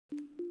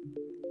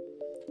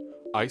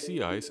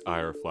ICI's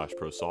IR Flash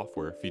Pro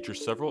software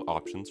features several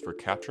options for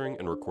capturing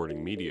and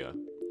recording media.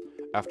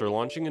 After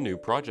launching a new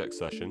project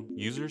session,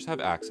 users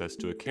have access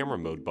to a camera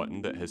mode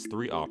button that has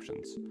three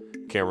options: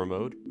 camera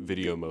mode,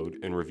 video mode,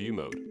 and review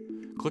mode.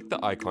 Click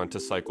the icon to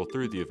cycle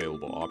through the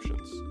available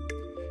options.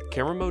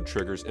 Camera mode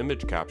triggers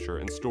image capture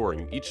and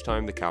storing each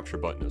time the capture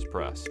button is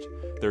pressed.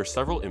 There are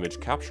several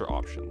image capture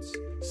options: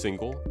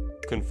 single,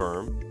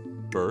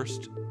 confirm,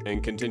 burst,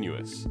 and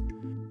continuous.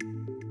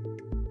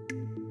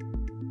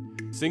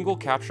 Single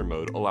capture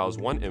mode allows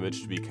one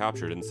image to be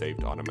captured and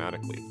saved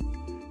automatically.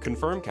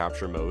 Confirm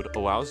capture mode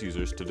allows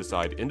users to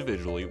decide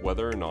individually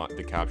whether or not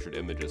the captured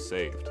image is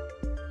saved.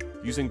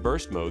 Using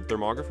burst mode,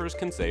 thermographers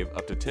can save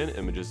up to 10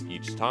 images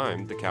each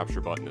time the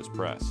capture button is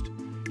pressed.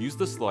 Use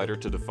the slider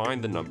to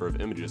define the number of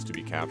images to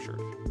be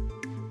captured.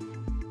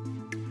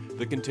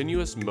 The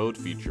continuous mode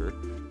feature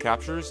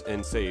captures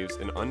and saves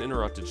an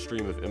uninterrupted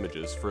stream of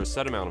images for a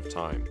set amount of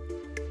time.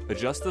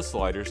 Adjust the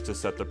sliders to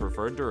set the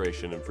preferred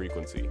duration and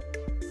frequency.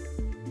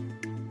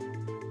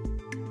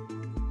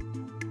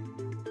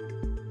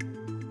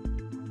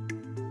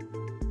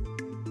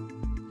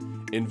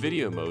 In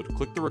video mode,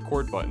 click the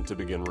record button to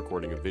begin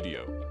recording a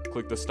video.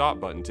 Click the stop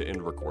button to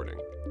end recording.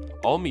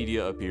 All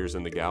media appears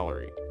in the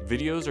gallery.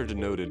 Videos are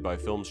denoted by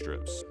film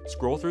strips.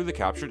 Scroll through the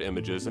captured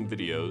images and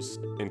videos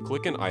and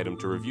click an item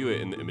to review it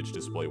in the image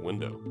display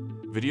window.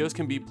 Videos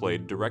can be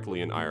played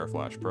directly in IR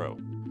Flash Pro.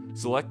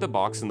 Select the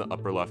box in the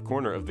upper left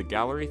corner of the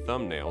gallery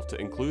thumbnail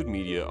to include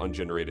media on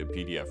generated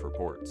PDF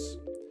reports.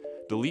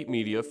 Delete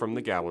media from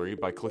the gallery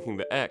by clicking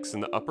the X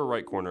in the upper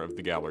right corner of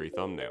the gallery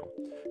thumbnail.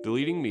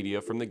 Deleting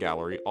media from the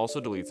gallery also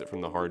deletes it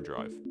from the hard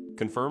drive.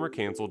 Confirm or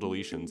cancel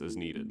deletions as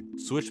needed.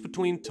 Switch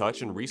between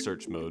touch and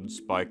research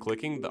modes by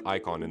clicking the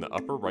icon in the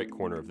upper right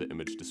corner of the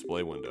image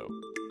display window.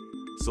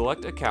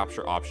 Select a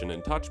capture option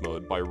in touch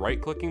mode by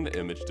right-clicking the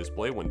image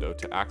display window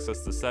to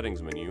access the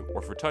settings menu,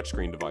 or for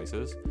touchscreen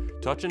devices,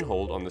 touch and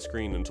hold on the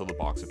screen until the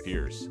box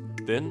appears.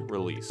 Then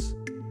release.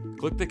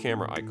 Click the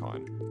camera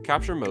icon.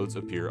 Capture modes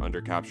appear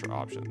under capture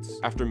options.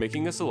 After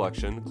making a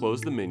selection, close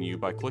the menu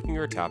by clicking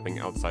or tapping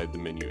outside the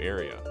menu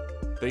area.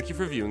 Thank you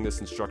for viewing this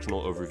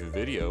instructional overview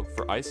video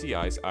for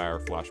ICI's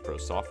IR Flash Pro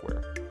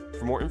software.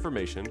 For more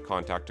information,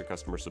 contact a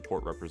customer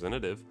support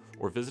representative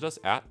or visit us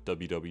at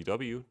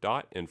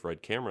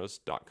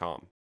www.infraredcameras.com.